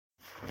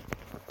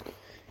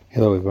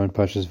Hello everyone,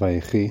 Parshas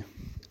Vayechi.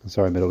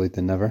 Sorry, better late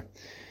than never.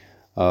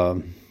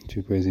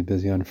 Too crazy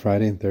busy on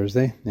Friday and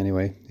Thursday.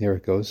 Anyway, here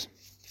it goes.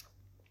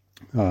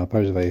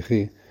 Parshas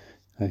Vayechi.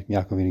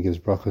 Yaakov Avinu gives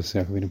brachos.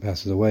 Yaakov Avinu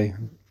passes away.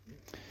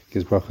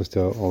 Gives brachos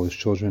to all his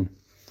children.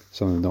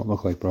 Some of them don't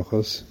look like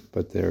brachos,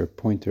 but they're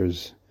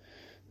pointers.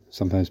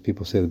 Sometimes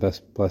people say the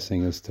best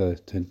blessing is to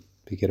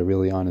get a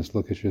really honest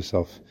look at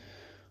yourself,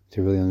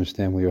 to really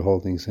understand what you're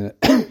holding.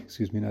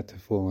 Not to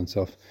fool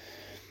oneself.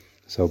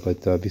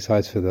 But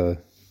besides for the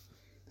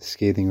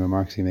scathing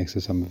remarks he makes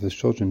to some of his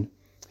children,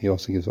 he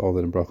also gives all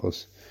of them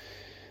brachos.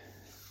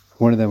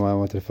 One of them I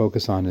wanted to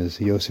focus on is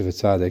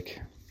Yosefs Tzaddik.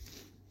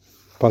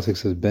 Pasuk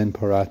says, Ben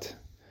Porat,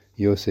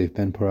 Yosef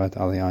Ben Porat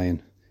Ali Ayin,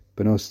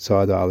 Benos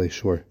Tzada Ali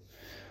Shur.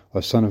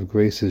 A son of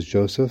grace is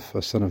Joseph,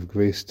 a son of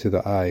grace to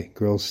the eye.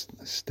 Girls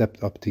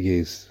stepped up to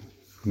gaze.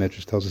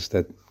 Medrash tells us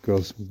that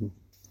girls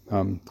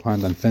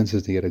climbed on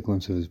fences to get a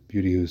glimpse of his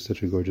beauty. He was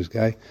such a gorgeous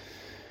guy.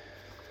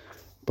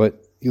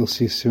 But you'll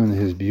see soon that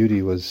his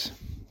beauty was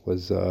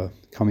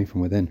coming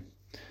from within.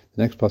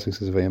 The next pasuk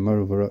says,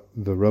 "Vayamaru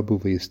v'rabu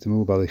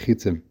v'yistimu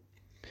b'alechitzim."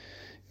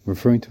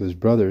 Referring to his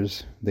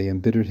brothers, they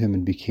embittered him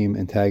and became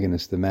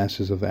antagonists. The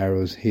masters of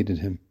arrows hated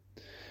him.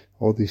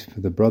 All these,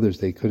 the brothers,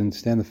 they couldn't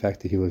stand the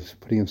fact that he was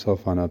putting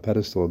himself on a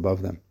pedestal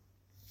above them.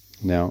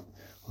 Now,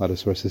 a lot of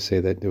sources say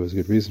that there was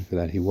good reason for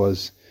that. He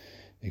was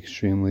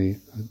extremely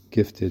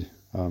gifted,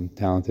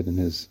 talented in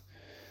his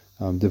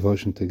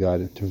devotion to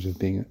God in terms of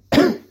being,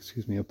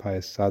 a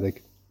pious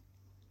tzaddik.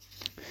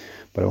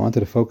 But I wanted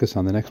to focus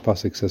on the next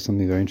pasuk. Says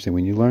something very interesting.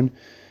 When you learn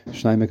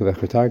Shnai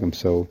Mikveh Targum,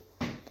 so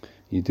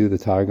you do the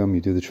Targum,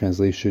 you do the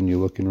translation, you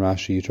look in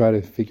Rashi, you try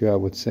to figure out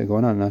what's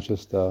going on, not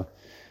just the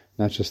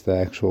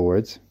actual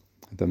words,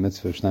 the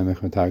mitzvah of Shnai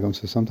Mikveh Targum.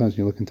 So sometimes when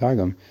you look in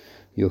Targum,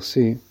 you'll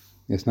see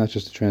it's not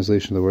just a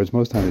translation of the words.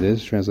 Most time it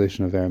is a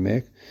translation of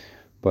Aramaic.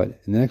 But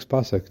in the next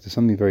pasuk, there's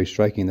something very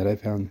striking that I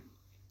found,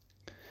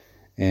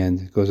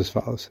 and it goes as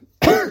follows.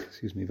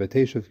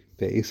 V'teishav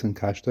be'esan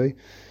kashtoi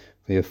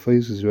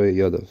v'yafeiz Yisrael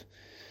yodav.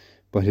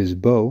 But his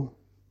bow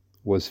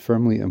was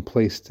firmly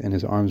emplaced and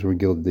his arms were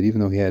gilded. That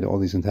even though he had all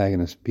these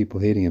antagonists, people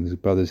hating him, his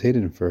brothers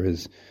hated him for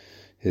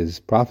his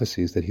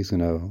prophecies that he's going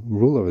to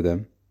rule over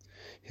them,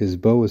 his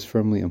bow was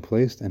firmly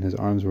emplaced and his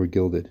arms were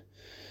gilded.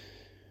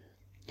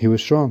 He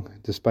was strong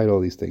despite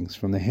all these things,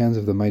 from the hands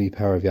of the mighty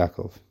power of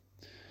Yaakov.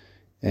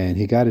 And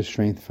he got his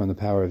strength from the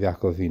power of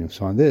Yaakov Avinu.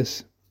 So on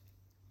this,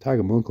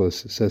 Targum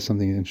Onkelos says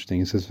something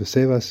interesting. It says,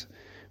 V'sevas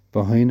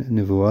b'hoin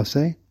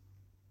nevuase,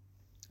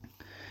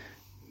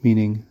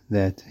 meaning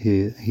that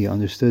he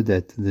understood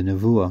that the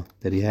nevuah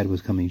that he had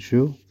was coming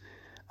true.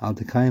 Al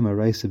dekayim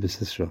araisa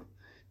b'sisra,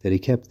 that he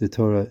kept the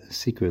Torah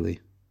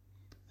secretly.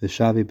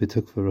 V'shavi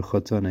b'tuk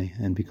v'rechotone,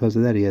 and because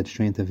of that he had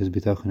strength of his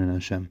bitachon in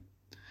Hashem.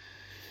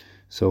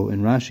 So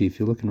in Rashi, if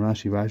you look in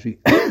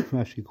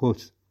Rashi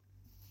quotes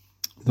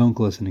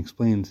Onkelos and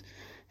explains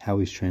how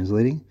he's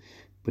translating.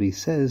 But he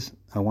says,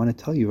 I want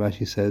to tell you,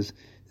 Rashi says,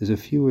 there's a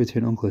few words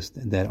here in Onkelos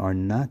that are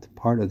not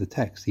part of the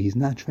text. He's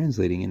not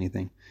translating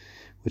anything,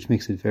 which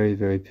makes it very,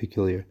 very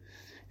peculiar.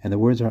 And the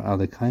words are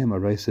Alekayim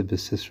Araisa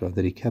B'Sisra,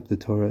 that he kept the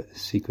Torah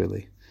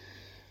secretly.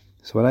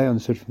 So what I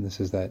understood from this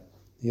is that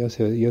Yosef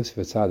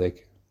Tzaddik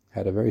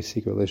had a very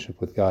secret relationship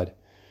with God.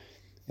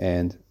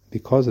 And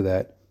because of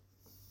that,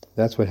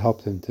 that's what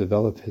helped him to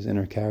develop his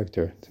inner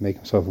character, to make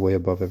himself way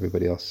above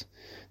everybody else.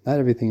 Not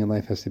everything in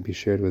life has to be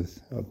shared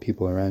with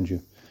people around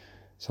you.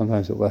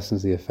 Sometimes it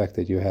lessens the effect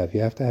that you have.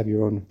 You have to have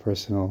your own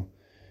personal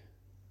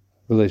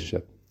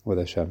relationship with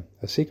Hashem,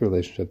 a secret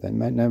relationship that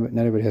not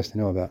everybody has to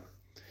know about.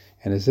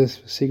 And it's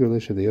this secret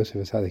relationship that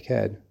Yosef Tzaddik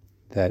had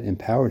that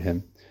empowered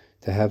him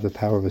to have the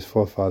power of his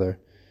forefather,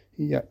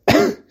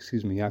 Yaakov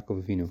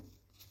Avinu,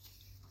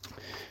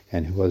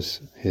 and who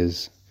was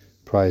his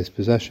prized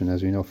possession,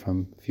 as we know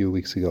from a few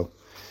weeks ago.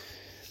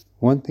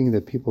 One thing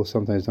that people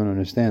sometimes don't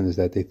understand is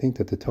that they think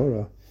that the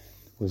Torah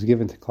was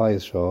given to Klal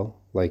Yisrael,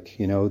 like,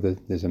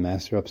 there's a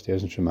master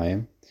upstairs in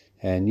Shemayim,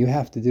 and you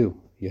have to do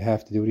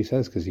what he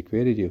says because he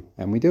created you,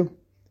 and we do.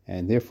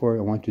 And therefore,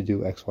 I want you to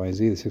do X, Y, and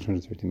Z, the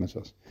 613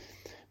 mitzvahs.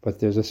 But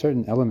there's a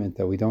certain element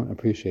that we don't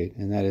appreciate,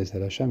 and that is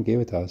that Hashem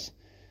gave it to us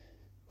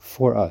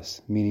for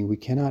us, meaning we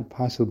cannot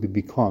possibly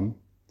become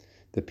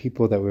the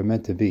people that we're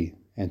meant to be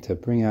and to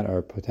bring out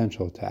our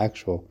potential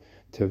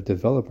to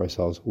develop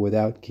ourselves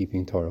without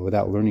keeping Torah,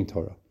 without learning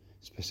Torah,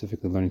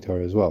 specifically learning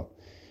Torah as well.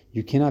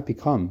 You cannot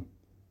become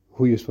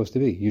who you're supposed to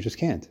be. You just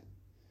can't.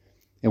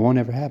 It won't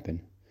ever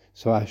happen.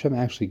 So Hashem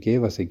actually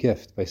gave us a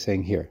gift by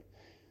saying, here,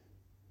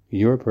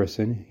 you're a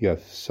person, you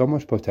have so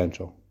much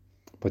potential,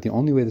 but the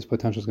only way this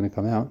potential is going to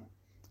come out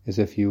is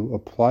if you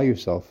apply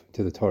yourself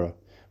to the Torah.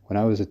 When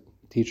I was a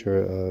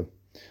teacher,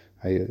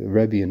 a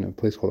Rebbe in a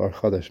place called Ar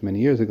Chadash many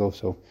years ago,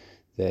 so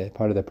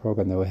part of that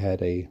program, they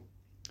had a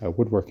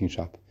woodworking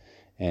shop,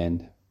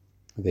 and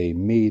they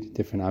made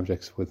different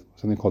objects with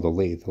something called a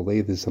lathe. A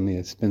lathe is something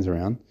that spins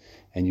around,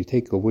 and you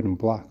take a wooden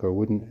block or a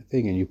wooden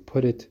thing and you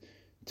put it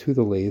to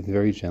the lathe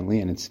very gently,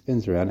 and it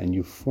spins around, and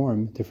you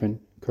form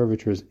different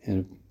curvatures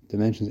and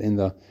dimensions in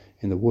the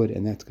wood,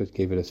 and that's what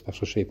gave it a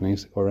special shape. And I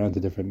used to go around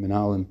to different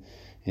menalim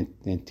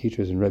and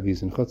teachers and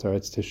rebbes and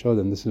chutzarets to show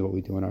them this is what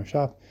we do in our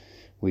shop.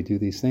 We do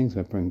these things.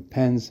 We bring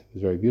pens. It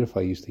was very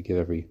beautiful. I used to give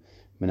every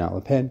manal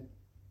a pen.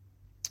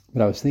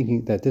 But I was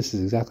thinking that this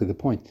is exactly the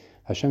point.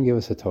 Hashem gave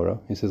us a Torah.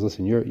 He says,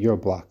 listen, you're a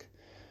block.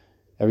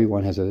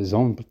 Everyone has his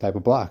own type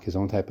of block, his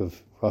own type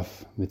of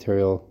rough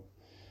material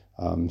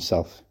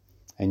self.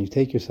 And you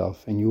take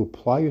yourself and you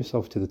apply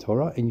yourself to the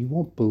Torah, and you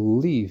won't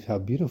believe how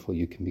beautiful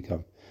you can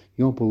become.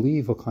 You won't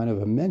believe what kind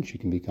of a mensch you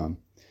can become.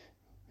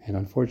 And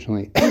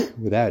unfortunately,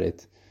 without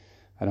it,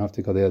 I don't have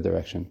to go the other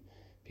direction.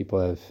 People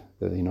have,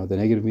 the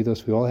negative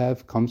midos we all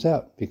have comes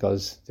out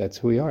because that's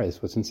who we are,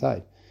 it's what's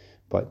inside.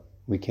 But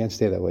we can't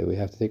stay that way. We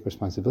have to take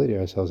responsibility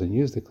ourselves and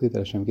use the kli that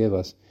Hashem gave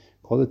us,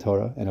 call the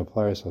Torah, and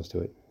apply ourselves to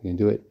it. We can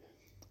do it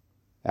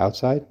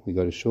outside. We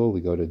go to shul,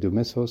 we go to do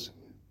mitzvos,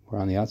 we're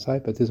on the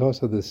outside, but there's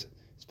also this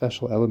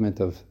special element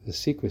of the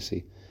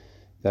secrecy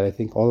that I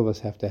think all of us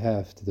have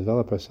to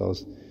develop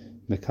ourselves.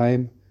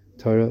 Mekayim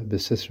Torah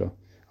b'sisra.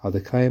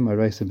 Al-Dekayim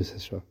Araisa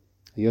b'sisra.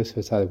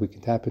 Yosefs Tzaddik, we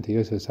can tap into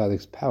Yosefs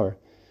Tzaddik's power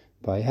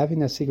by having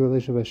that secret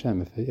relationship with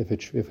Hashem.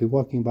 If we're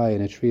walking by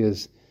and a tree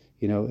is,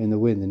 in the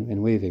wind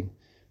and waving,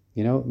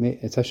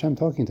 it's Hashem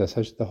talking to us.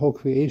 The whole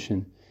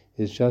creation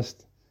is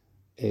just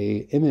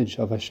a image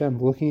of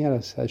Hashem looking at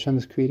us. Hashem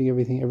is creating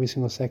everything every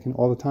single second,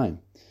 all the time.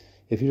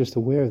 If you're just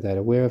aware of that,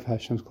 aware of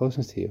Hashem's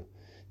closeness to you,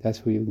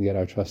 that's where you can get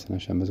our trust in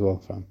Hashem as well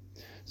from.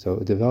 So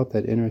develop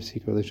that inner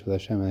secret relationship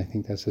with Hashem, and I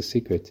think that's the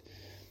secret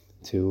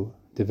to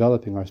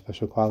developing our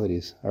special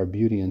qualities, our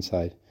beauty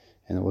inside,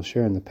 and that we'll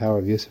share in the power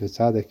of Yosef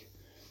Tzaddik,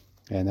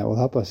 and that will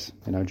help us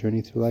in our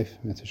journey through life.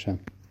 That's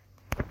Hashem.